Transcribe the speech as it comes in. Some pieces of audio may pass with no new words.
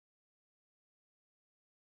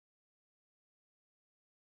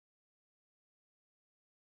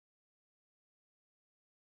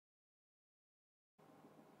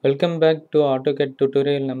Welcome back to Autocad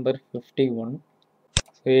tutorial number 51.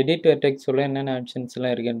 So edit vertex சொல்ல என்னென்ன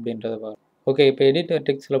ஆப்ஷன்ஸ்லாம் இருக்குது அப்படின்றத பார்க்கலாம். ஓகே, இப்போ எடிட்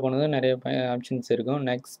வெர்டெக்ஸில் போனதும் நிறைய ஆப்ஷன்ஸ் இருக்கும்.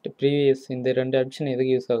 நெக்ஸ்ட் ப்ரீவியஸ் இந்த ரெண்டு ஆப்ஷன்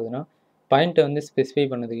எதுக்கு யூஸ் ஆகுதுன்னா பாயிண்ட்டை வந்து ஸ்பெசிஃபை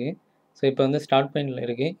பண்ணதுக்கு. ஸோ இப்போ வந்து ஸ்டார்ட் பாயிண்டில்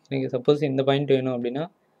இருக்குது. எனக்கு சப்போஸ் இந்த பாயிண்ட் வேணும் அப்படின்னா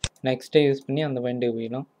நெக்ஸ்ட்டே யூஸ் பண்ணி அந்த பாயிண்ட்டுக்கு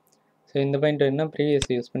போயிடலாம். ஸோ இந்த பாயிண்ட் வேணுன்னா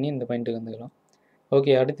ப்ரீவியஸ் யூஸ் பண்ணி இந்த பாயிண்ட்டுக்கு வந்துக்கலாம்.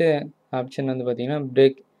 ஓகே, அடுத்த ஆப்ஷன் வந்து பார்த்திங்கன்னா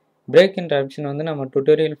பிரேக்ன்ற ஆப்ஷன் வந்து நம்ம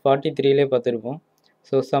டுட்டோரியல் 43லே பார்த்துருப்போம்.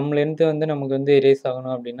 ஸோ சம் லென்த்து வந்து நமக்கு வந்து எரேஸ்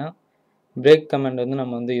ஆகணும் அப்படின்னா பிரேக் கமெண்ட் வந்து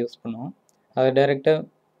நம்ம வந்து யூஸ் பண்ணுவோம். அதை டைரெக்டாக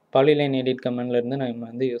பாலிலைன் எடிட் கமெண்ட்லேருந்து நம்ம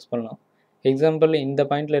வந்து யூஸ் பண்ணலாம். எக்ஸாம்பிள், இந்த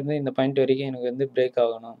பாயிண்ட்லேருந்து இந்த பாயிண்ட் வரைக்கும் எனக்கு வந்து பிரேக்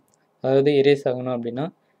ஆகணும், அதாவது எரேஸ் ஆகணும் அப்படின்னா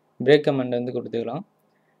பிரேக் கமெண்ட் வந்து கொடுத்துக்கலாம்.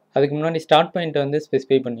 அதுக்கு முன்னாடி ஸ்டார்ட் பாயிண்ட்டை வந்து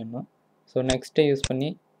ஸ்பெசிஃபை பண்ணிடணும். ஸோ நெக்ஸ்ட்டை யூஸ் பண்ணி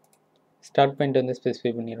ஸ்டார்ட் பாயிண்ட் வந்து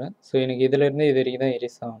ஸ்பெசிஃபை பண்ணிடுறேன். ஸோ எனக்கு இதிலேருந்து இது வரைக்கும் தான்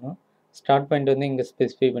எரேஸ் ஆகணும். ஸ்டார்ட் பாயிண்ட் வந்து இங்கே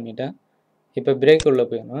ஸ்பெசிஃபை பண்ணிட்டேன். இப்போ பிரேக் உள்ளே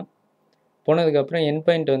போயிடணும். போனதுக்கப்புறம் என்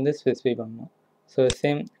பாயிண்ட் வந்து ஸ்பெசிஃபை பண்ணணும். So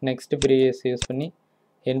same next previous use பண்ணி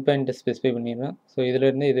என் பாயிண்ட்டை ஸ்பெசிஃபை பண்ணிடுறேன். ஸோ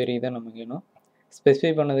இதிலேருந்து இது வரைக்கும் தான் நமக்கு வேணும்.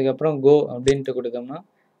 ஸ்பெசிஃபை பண்ணதுக்கப்புறம் கோ அப்படின்ட்டு கொடுத்தோம்னா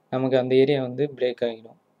நமக்கு அந்த ஏரியா வந்து பிரேக்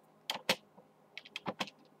ஆகிடும்.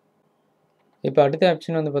 இப்போ அடுத்த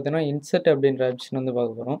ஆப்ஷன் வந்து பார்த்தீங்கன்னா இன்சர்ட் அப்படின்ற ஆப்ஷன் வந்து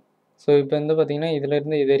பார்க்க போகிறோம். ஸோ இப்போ வந்து பார்த்திங்கன்னா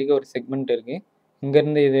இதிலேருந்து இது வரைக்கும் ஒரு செக்மெண்ட் இருக்குது,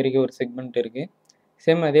 இங்கேருந்து இது வரைக்கும் ஒரு செக்மெண்ட் இருக்குது.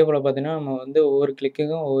 சேம் அதே போல் பார்த்தீங்கன்னா நம்ம வந்து ஒவ்வொரு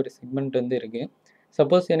கிளிக்குக்கும் ஒவ்வொரு செக்மெண்ட் வந்து இருக்குது.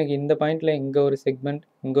 சப்போஸ் எனக்கு இந்த பாயிண்டில் இங்கே ஒரு செக்மெண்ட்,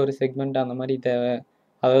 இங்கே ஒரு செக்மெண்ட் அந்த மாதிரி தேவை,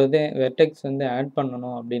 அதாவது வெர்டெக்ஸ் வந்து ஆட்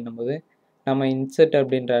பண்ணணும் அப்படின்னும்போது நம்ம இன்சர்ட்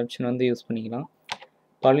அப்படின்ற ஆப்ஷன் வந்து யூஸ் பண்ணிக்கலாம்.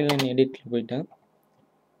 பாலிலைன் எடிட்டில் போய்ட்டேன்,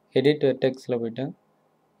 எடிட் வெர்டெக்ஸில் போய்ட்டேன்,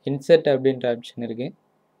 இன்சர்ட் அப்படின்ற ஆப்ஷன் இருக்குது.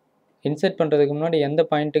 இன்சர்ட் பண்ணுறதுக்கு முன்னாடி எந்த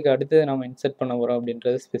பாயிண்ட்டுக்கு அடுத்து நம்ம இன்சர்ட் பண்ண போகிறோம்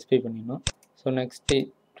அப்படின்றத ஸ்பெசிஃபை பண்ணிடணும். ஸோ நெக்ஸ்ட்டு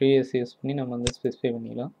ப்ரீவியஸ் யூஸ் பண்ணி நம்ம வந்து ஸ்பெசிஃபை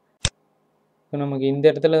பண்ணிக்கலாம். ஸோ நமக்கு இந்த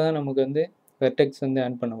இடத்துல தான் நமக்கு வந்து வெர்டெக்ஸ் வந்து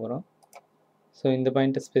ஆட் பண்ண போகிறோம். ஸோ இந்த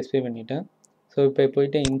பாயிண்ட்டை ஸ்பெசிஃபை பண்ணிவிட்டேன். ஸோ இப்போ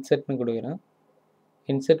போய்ட்டு இன்சர்ட்னு கொடுக்குறேன்.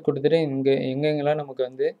 இன்சர்ட் கொடுத்துட்டு இங்கே எங்கெங்கெல்லாம் நமக்கு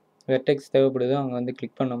வந்து வெர்டெக்ஸ் தேவைப்படுதோ அங்கே வந்து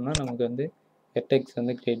கிளிக் பண்ணோம்னா நமக்கு வந்து வெர்டெக்ஸ்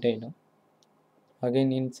வந்து க்ரியேட் ஆகிடும்.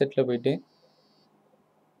 அகைன் இன்சர்ட்டில் போய்ட்டு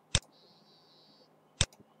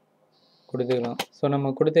கொடுத்துக்கலாம். ஸோ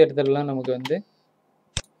நம்ம கொடுத்த இடத்துலலாம் நமக்கு வந்து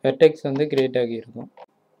வெர்டெக்ஸ் வந்து க்ரியேட் ஆகியிருக்கும்.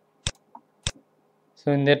 ஸோ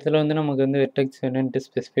இந்த இடத்துல வந்து நமக்கு வந்து வெர்டெக்ஸ் வேணுன்ட்டு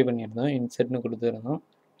ஸ்பெசிஃபை பண்ணியிருந்தோம், இன்சர்ட்னு கொடுத்துருந்தோம்.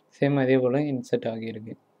 சேம் அதே போல் இன்சர்ட்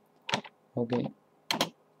ஆகியிருக்கு. ஓகே,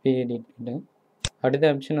 எடிட் பண்ணிட்டேன். அடுத்த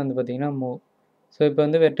ஆப்ஷன் வந்து பார்த்திங்கன்னா மூவ். ஸோ இப்போ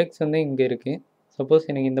வந்து வெர்டெக்ஸ் வந்து இங்கே இருக்குது. சப்போஸ்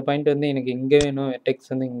எனக்கு இந்த பாயிண்ட் வந்து எனக்கு இங்கே வேணும், வெர்டெக்ஸ்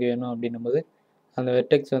வந்து இங்கே வேணும் அப்படின்னும் போது அந்த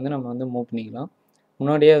வெர்டெக்ஸ் வந்து நம்ம வந்து மூவ் பண்ணிக்கலாம்.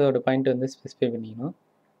 முன்னாடியே அதோட பாயிண்ட் வந்து ஸ்பெசிஃபை பண்ணிக்கணும்.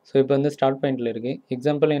 ஸோ இப்போ வந்து ஸ்டார்ட் பாயிண்டில் இருக்குது.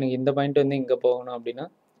 எக்ஸாம்பிள், எனக்கு இந்த பாயிண்ட் வந்து இங்கே போகணும் அப்படின்னா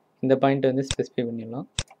இந்த பாயிண்ட் வந்து ஸ்பெசிஃபை பண்ணிடலாம்.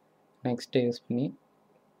 நெக்ஸ்ட்டு யூஸ் பண்ணி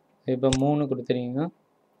இப்போ 3 கொடுத்துட்டிங்கன்னா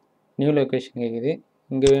நியூ லொக்கேஷன் கேட்குது,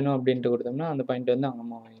 இங்கே வேணும் அப்படின்ட்டு கொடுத்தோம்னா அந்த பாயிண்ட் வந்து அங்கே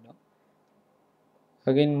மூவ் ஆகிடும்.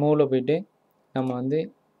 அகைன் மூவில் போய்ட்டு நம்ம வந்து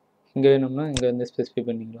இங்கே வேணும்னா இங்கே வந்து ஸ்பெசிஃபை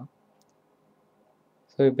பண்ணிக்கலாம்.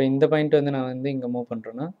 ஸோ இப்போ இந்த பாயிண்ட் வந்து நான் வந்து இங்கே மூவ்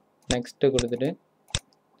பண்ணுறேன்னா நெக்ஸ்ட்டு கொடுத்துட்டு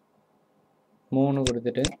 3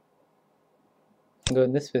 கொடுத்துட்டு இங்கே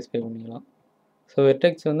வந்து ஸ்பெசிஃபை பண்ணிக்கலாம். ஸோ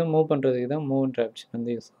வெர்டெக்ஸ் வந்து மூவ் பண்ணுறதுக்கு தான் மூவ்ன்ற ஆப்ஷன்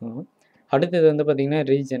வந்து யூஸ் ஆகும். அடுத்தது வந்து பார்த்திங்கன்னா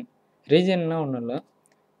ரீஜன்னா ஒன்றும் இல்லை.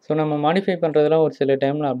 ஸோ நம்ம மாடிஃபை பண்ணுறதுலாம் ஒரு சில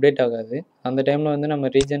டைமில் அப்டேட் ஆகாது. அந்த டைமில் வந்து நம்ம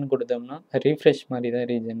ரீஜன் கொடுத்தோம்னா ரீஃப்ரெஷ் மாதிரி தான்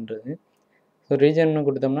ரீஜன்றது. ஸோ ரீஜன்னு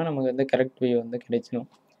கொடுத்தோம்னா நமக்கு வந்து கரெக்ட் வியூ வந்து கிடைச்சிடும்.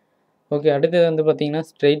 ஓகே, அடுத்தது வந்து பார்த்திங்கன்னா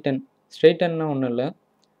ஸ்ட்ரெயிட்டன்னா ஒன்றும் இல்லை.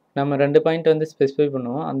 நம்ம 2 பாயிண்ட் வந்து ஸ்பெசிஃபை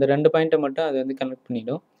பண்ணுவோம். அந்த 2 பாயிண்ட்டை மட்டும் அது வந்து கனெக்ட்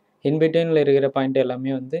பண்ணிவிடும். இன்பிட்வீனில் இருக்கிற பாயிண்ட்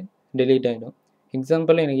எல்லாமே வந்து டெலீட் ஆகிடும்.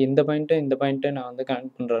 எக்ஸாம்பிள், எனக்கு இந்த பாயிண்ட்டை நான் வந்து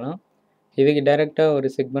கனெக்ட் பண்ணுறேன்னா இதுக்கு டைரெக்டாக ஒரு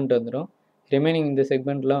செக்மெண்ட் வந்துடும். ரிமைனிங் இந்த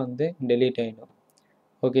செக்மெண்ட்லாம் வந்து டெலீட் ஆகிடும்.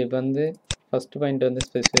 ஓகே, இப்போ வந்து ஃபஸ்ட்டு பாயிண்ட் வந்து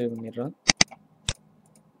ஸ்பெசிஃபை பண்ணிடுறேன்.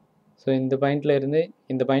 ஸோ இந்த பாயிண்ட்டில் இருந்து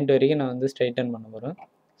இந்த பாயிண்ட் வரைக்கும் நான் வந்து ஸ்ட்ரைட்டன் பண்ண போகிறேன்.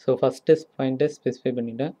 ஸோ ஃபஸ்ட்டு பாயிண்ட்டை ஸ்பெசிஃபை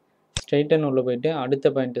பண்ணிவிட்டேன். ஸ்ட்ரைட்டன் உள்ளே போய்ட்டு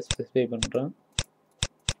அடுத்த பாயிண்ட்டை ஸ்பெசிஃபை பண்ணுறேன்.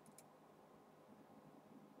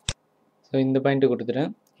 ஸோ இந்த பாயிண்ட்டு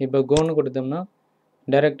கொடுத்துட்டேன். இப்போ கோன்னு கொடுத்தோம்னா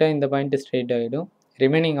டைரெக்டாக இந்த பாயிண்ட்டு ஸ்ட்ரைட் ஆகிடும்.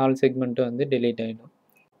 ரிமைனிங் ஆல் செக்மெண்ட்டும் வந்து டெலீட் ஆகிடும்.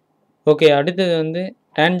 ஓகே, அடுத்தது வந்து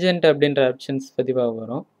டேன்ஜென்ட் அப்படின்ற ஆப்ஷன்ஸ் பற்றி பார்க்க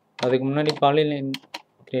போகிறோம். அதுக்கு முன்னாடி பாலிலைன்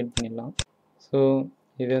க்ரியேட் பண்ணிடலாம். ஸோ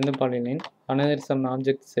இது வந்து பாலிலைன். அனதர் சம்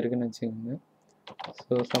ஆப்ஜெக்ட்ஸ் இருக்குதுன்னு வச்சுக்கோங்க.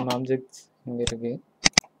 ஸோ சம் ஆப்ஜெக்ட்ஸ் இங்கே இருக்குது.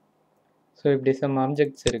 ஸோ இப்படி சம்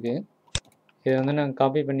ஆப்ஜெக்ட்ஸ் இருக்குது. இதை வந்து நான்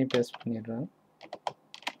காப்பி பண்ணி பேஸ்ட் பண்ணிடுறேன்.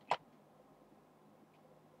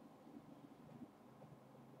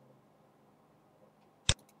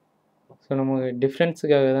 ஸோ நமக்கு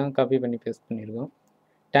டிஃப்ரென்ஸுக்காக தான் காப்பி பண்ணி பேஸ்ட் பண்ணியிருக்கோம்.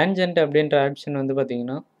 டேன்ஜென்ட் அப்படின்ற ஆப்ஷன் வந்து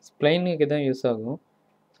பார்த்திங்கன்னா ஸ்ப்ளைனுக்கு தான் யூஸ் ஆகும்.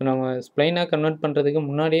 ஸோ நம்ம ஸ்ப்ளைனாக கன்வெர்ட் பண்ணுறதுக்கு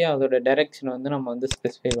முன்னாடியே அதோட டைரெக்ஷனை வந்து நம்ம வந்து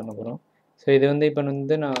ஸ்பெசிஃபை பண்ண போகிறோம். ஸோ இது வந்து இப்போ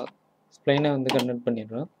வந்து நான் ஸ்ப்ளைனை வந்து கன்வெர்ட்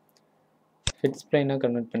பண்ணிடுறேன். ஃபிட்ஸ் பிளைனாக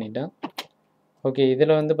கன்வெர்ட் பண்ணிட்டேன். ஓகே,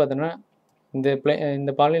 இதில் வந்து பார்த்தோன்னா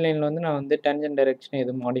இந்த பாலிலைனில் வந்து நான் வந்து டேன்ஜென்ட் டைரெக்ஷனை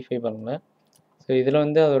எதுவும் மாடிஃபை பண்ணல. ஸோ இதில்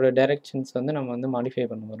வந்து அதோட டைரெக்ஷன்ஸ் வந்து நம்ம வந்து மாடிஃபை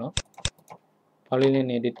பண்ண போகிறோம்.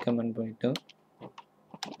 பாலிலைன் எடிட் கமெண்ட் போயிட்டு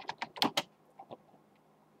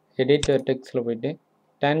எடிட் வெர்டெக்ஸில் போயிட்டு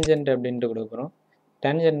டேன்ஜென்ட் அப்படின்ட்டு கொடுக்குறோம்.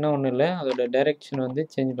 டேன்ஜென்ட்னா ஒன்றும் இல்லை, அதோட டைரெக்ஷன் வந்து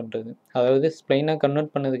சேஞ்ச் பண்ணுறது. அதாவது ஸ்ப்ளைனாக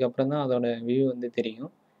கன்வெர்ட் பண்ணதுக்கப்புறம் தான் அதோட வியூ வந்து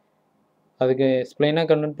தெரியும். அதுக்கு ஸ்ப்ளைனாக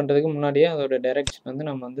கன்வெர்ட் பண்ணுறதுக்கு முன்னாடியே அதோட டைரெக்ஷன் வந்து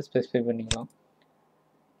நம்ம வந்து ஸ்பெசிஃபை பண்ணிக்கலாம்.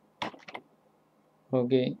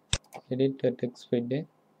 ஓகே, எடிட் வெர்டெக்ஸ் போயிட்டு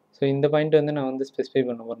ஸோ இந்த பாயிண்ட் வந்து நான் வந்து ஸ்பெசிஃபை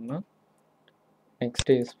பண்ண போகிறேன்னா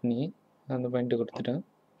நெக்ஸ்ட்டு யூஸ் பண்ணி அந்த பாயிண்ட்டு கொடுத்துட்டேன்.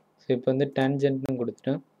 ஸோ இப்போ வந்து டேன்ஜென்ட்னு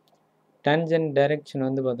கொடுத்துட்டேன். டேன்ஜென்ட் டைரெக்ஷன்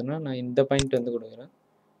வந்து பார்த்தோன்னா நான் இந்த பாயிண்ட் வந்து கொடுக்குறேன்.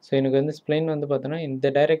 ஸோ எனக்கு வந்து ஸ்ப்ளைன் வந்து பார்த்தோன்னா இந்த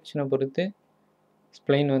டைரெக்ஷனை பொறுத்து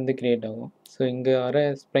ஸ்ப்ளைன் வந்து க்ரியேட் ஆகும். ஸோ இங்கே வர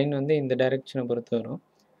ஸ்ப்ளைன் வந்து இந்த டைரெக்ஷனை பொறுத்து வரும்.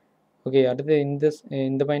 ஓகே, அடுத்து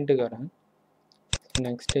இந்த பாயிண்ட்டுக்கு வரேன்.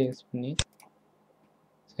 நெக்ஸ்ட்டு யூஸ் பண்ணி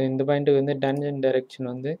ஸோ இந்த பாயிண்ட்டுக்கு வந்து டேன்ஜென்ட் டைரெக்ஷன்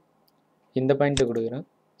வந்து இந்த பாயிண்ட்டு கொடுக்குறேன்.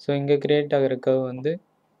 ஸோ இங்கே க்ரியேட் ஆகிற கர்வ் வந்து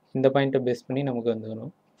இந்த பாயிண்ட்டை பேஸ் பண்ணி நமக்கு வந்து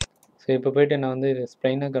வரும். ஸோ இப்போ போய்ட்டு நான் வந்து இது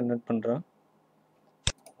ஸ்ப்ளைனாக கன்வெர்ட் பண்ணுறேன்.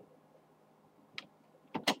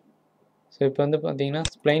 ஸோ இப்போ வந்து பார்த்தீங்கன்னா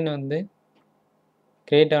ஸ்ப்ளைன் வந்து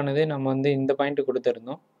க்ரியேட் ஆனது நம்ம வந்து இந்த பாயிண்ட்டு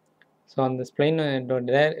கொடுத்துருந்தோம். ஸோ அந்த ஸ்ப்ளைனோட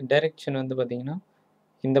டைரெக்ஷன் வந்து பார்த்திங்கன்னா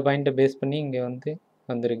இந்த பாயிண்ட்டை பேஸ் பண்ணி இங்கே வந்து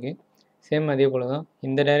வந்திருக்கு. சேம் அதே போல் தான்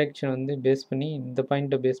இந்த டைரெக்ஷன் வந்து பேஸ் பண்ணி இந்த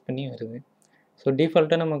பாயிண்ட்டை பேஸ் பண்ணி வருது. ஸோ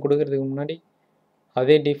டிஃபால்ட்டாக நம்ம கொடுக்குறதுக்கு முன்னாடி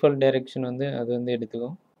அதே டிஃபால்ட் டைரெக்ஷன் வந்து அது வந்து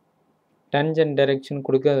எடுத்துக்கும். டேன்ஜென்ட் டைரெக்ஷன்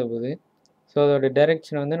கொடுக்காத போது ஸோ அதோட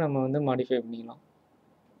டைரெக்ஷனை வந்து நம்ம வந்து மாடிஃபை பண்ணிக்கலாம்.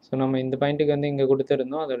 ஸோ நம்ம இந்த பாயிண்ட்டுக்கு வந்து இங்கே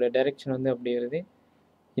கொடுத்துருந்தோம், அதோட டைரெக்ஷன் வந்து அப்படி வருது.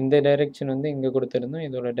 இந்த டைரெக்ஷன் வந்து இங்கே கொடுத்துருந்தோம்,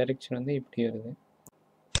 இதோட டைரெக்ஷன் வந்து இப்படி வருது.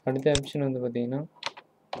 அடுத்த ஆப்ஷன் வந்து பார்த்திங்கன்னா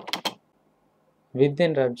வித்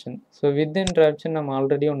என்ற ஆப்ஷன். ஸோ வித் என்ற ஆப்ஷன் நம்ம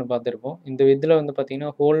ஆல்ரெடி ஒன்று பார்த்துருப்போம். இந்த வித்தில் வந்து பார்த்திங்கன்னா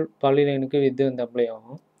ஹோல் பாலிலைனுக்கு வித்து வந்து அப்ளை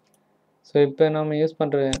ஆகும். ஸோ இப்போ நம்ம யூஸ்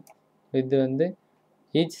பண்ணுற வித்து வந்து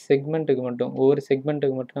ஈச் செக்மெண்ட்டுக்கு மட்டும் ஒவ்வொரு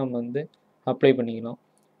செக்மெண்ட்டுக்கு மட்டும் நம்ம வந்து அப்ளை பண்ணிக்கலாம்.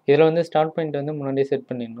 இதில் வந்து ஸ்டார்ட் பாயிண்ட் வந்து முன்னாடியே செட்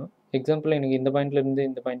பண்ணிடணும். எக்ஸாம்பிள் எனக்கு இந்த பாயிண்ட்லேருந்து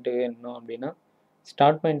இந்த பாயிண்ட்டுக்கு வேணும் அப்படின்னா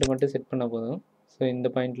ஸ்டார்ட் பாயிண்ட்டு மட்டும் செட் பண்ண போதும். ஸோ இந்த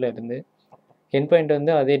பாயிண்டில் இருந்து என் பாயிண்ட்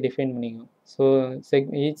வந்து அதே டிஃபைன் பண்ணிக்கும். ஸோ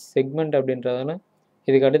ஈச் செக்மெண்ட் அப்படின்றதால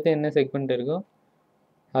இதுக்கு அடுத்து என்ன செக்மெண்ட் இருக்கோ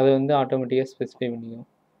அதை வந்து ஆட்டோமேட்டிக்காக ஸ்பெசிஃபை பண்ணிக்கும்.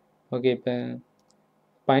 ஓகே, இப்போ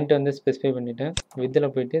பாயிண்ட் வந்து ஸ்பெசிஃபை பண்ணிவிட்டேன்.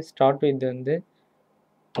 வித்தில் போயிட்டு ஸ்டார்ட் வித் வந்து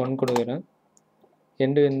 1 கொடுக்குறேன்,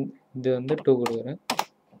 எண்டு இது வந்து 2 கொடுக்குறேன்.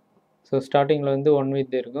 ஸோ ஸ்டார்டிங்கில் வந்து 1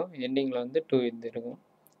 வித் இருக்கும், எண்டிங்கில் வந்து 2 வித் இருக்கும்.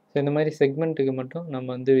 ஸோ இந்த மாதிரி செக்மெண்ட்டுக்கு மட்டும் நம்ம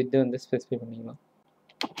வந்து வித்து வந்து ஸ்பெசிஃபை பண்ணிக்கலாம்.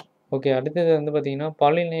 ஓகே, அடுத்தது வந்து பார்த்திங்கன்னா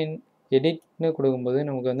பாலிலைன் எடிட்னு கொடுக்கும்போது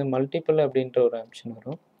நமக்கு வந்து மல்டிபிள் அப்படின்ற ஒரு ஆப்ஷன்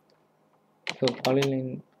வரும். ஸோ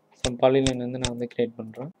பாலிலைன் வந்து நான் வந்து க்ரியேட்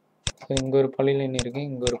பண்ணுறேன். ஸோ இங்கே ஒரு பாலிலைன் இருக்குது,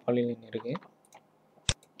 இங்கே ஒரு பாலிலைன் இருக்குது.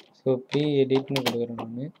 ஸோ ப்ரீ எடிட்னு கொடுக்குறேன்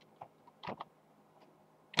நான்.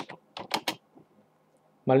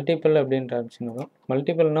 மல்டிபிள் அப்படின்ற ஆப்ஷன் வரும்.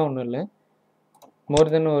 மல்டிபிள்னால் ஒன்றும் இல்லை,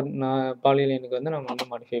 மோர் தென் ஒரு பாலிலைனுக்கு வந்து நம்ம வந்து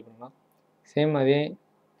மாடிஃபை பண்ணலாம். சேம் அதே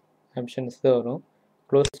ஆப்ஷன்ஸ் தான் வரும்.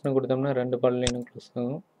 க்ளோஸ்னு கொடுத்தோம்னா 2 பாலிலைனும் க்ளோஸ்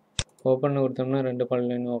ஆகும், ஓப்பன்னு கொடுத்தோம்னா 2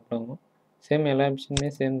 பாலிலைனும் ஓப்பன் ஆகும். சேம் எல்லா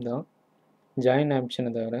ஆப்ஷனுமே சேம் தான், ஜாயின் ஆப்ஷனை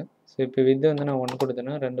தவிர. ஸோ இப்போ வித்து வந்து நான் 1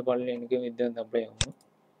 கொடுத்தேன்னா 2 பாலிலைனுக்கு வித்து வந்து அப்ளை ஆகும்.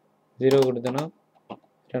 0 கொடுத்தேன்னா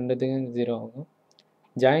 2த்துக்கும் 0 ஆகும்.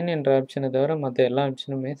 ஜாயின் என்ற ஆப்ஷனை தவிர மற்ற எல்லா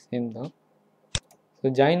ஆப்ஷனுமே சேம் தான். ஸோ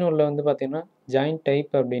ஜாயின் உள்ள வந்து பார்த்திங்கன்னா ஜாயின்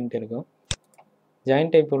டைப் அப்படின்ட்டு இருக்கும்.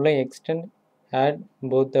 ஜாயின் டைப் உள்ள எக்ஸ்டெண்ட், ஆட்,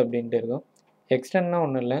 போத் அப்படின்ட்டு இருக்கும். எக்ஸ்டெண்ட்னா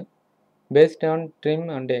ஒன்றும் இல்லை, பேஸ்ட் ஆன் ட்ரிம்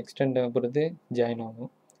அண்ட் எக்ஸ்டெண்டை பொறுத்து ஜாயின்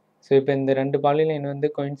ஆகும். ஸோ இப்போ இந்த 2 பாலிலைன் வந்து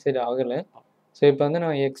கோயின்சைட் ஆகலை. ஸோ இப்போ வந்து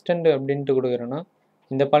நான் எக்ஸ்டெண்ட் அப்படின்ட்டு கொடுக்குறேன்னா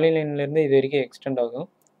இந்த பாலிலைன்லேருந்து இது வரைக்கும் எக்ஸ்டெண்ட் ஆகும்,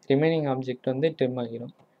 ரிமைனிங் ஆப்ஜெக்ட் வந்து ட்ரிம்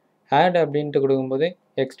ஆகிடும். ஆட் அப்படின்ட்டு கொடுக்கும்போது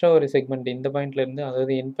எக்ஸ்ட்ரா ஒரு செக்மெண்ட் இந்த பாயிண்ட்லேருந்து,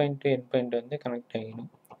 அதாவது என் பாயிண்ட் டு என் பாயிண்ட் வந்து கனெக்ட் ஆகிடும்.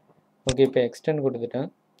 ஓகே, இப்போ எக்ஸ்டெண்ட் கொடுத்துட்டேன்.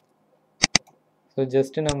 ஸோ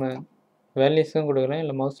ஜஸ்ட்டு நம்ம வேல்யூஸும் கொடுக்கலாம்,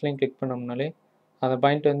 இல்லை மவுஸ்லையும் கிளிக் பண்ணோம்னாலே அந்த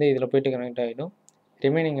பாயிண்ட் வந்து இதில் போய்ட்டு கனெக்ட் ஆகிடும்,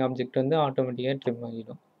 ரிமைனிங் ஆப்ஜெக்ட் வந்து ஆட்டோமேட்டிக்காக ட்ரிம்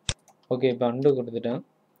ஆகிடும். ஓகே, இப்போ அண்டு கொடுத்துட்டேன்.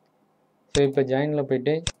 ஸோ இப்போ ஜாயினில்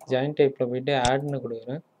போய்ட்டு ஜாயின் டைப்பில் போய்ட்டு ஆட்னு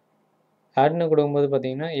கொடுக்குறேன். ஆட்னு கொடுக்கும்போது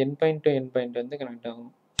பார்த்தீங்கன்னா என் பாயிண்ட் டு என் பாயிண்ட் வந்து கனெக்ட்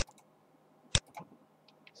ஆகும்.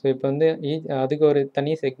 ஸோ இப்போ வந்து அதுக்கு ஒரு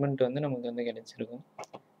தனி செக்மெண்ட் வந்து நமக்கு வந்து கிடச்சிருக்கும்.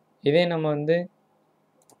 இதே நம்ம வந்து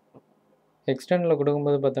எக்ஸ்டெண்டில்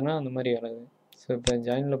கொடுக்கும்போது பார்த்தோன்னா அந்த மாதிரி வராது. ஸோ இப்போ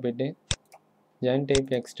ஜாயினில் போய்ட்டு ஜாயின்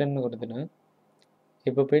டைப் எக்ஸ்டெண்ட்னு கொடுத்துட்டேன்.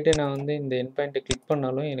 இப்போ போய்ட்டு நான் வந்து இந்த என் பாயிண்ட்டை கிளிக்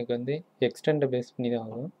பண்ணாலும் எனக்கு வந்து எக்ஸ்டெண்டை பேஸ் பண்ணி தான்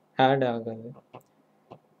ஆகும், ஆட் ஆகாது.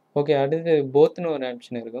 ஓகே, அடுத்து போத்துன்னு ஒரு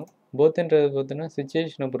ஆப்ஷன் இருக்கும். போத்துன்றது பார்த்தோன்னா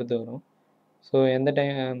சுச்சுவேஷனை பொறுத்து வரும். ஸோ எந்த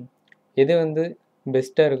டைம் எது வந்து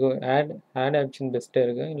பெஸ்ட்டாக இருக்கும், ஆட் ஆப்ஷன் பெஸ்ட்டாக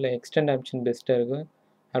இருக்கும், இல்லை எக்ஸ்டெண்ட் ஆப்ஷன் பெஸ்ட்டாக இருக்கும்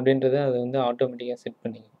அப்படின்றத அதை வந்து ஆட்டோமேட்டிக்காக செட்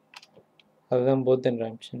பண்ணிக்கும். அதுதான் போத் என்ற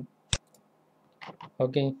ஆப்ஷன்.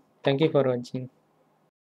 ஓகே, தேங்க்யூ ஃபார் வாட்சிங்.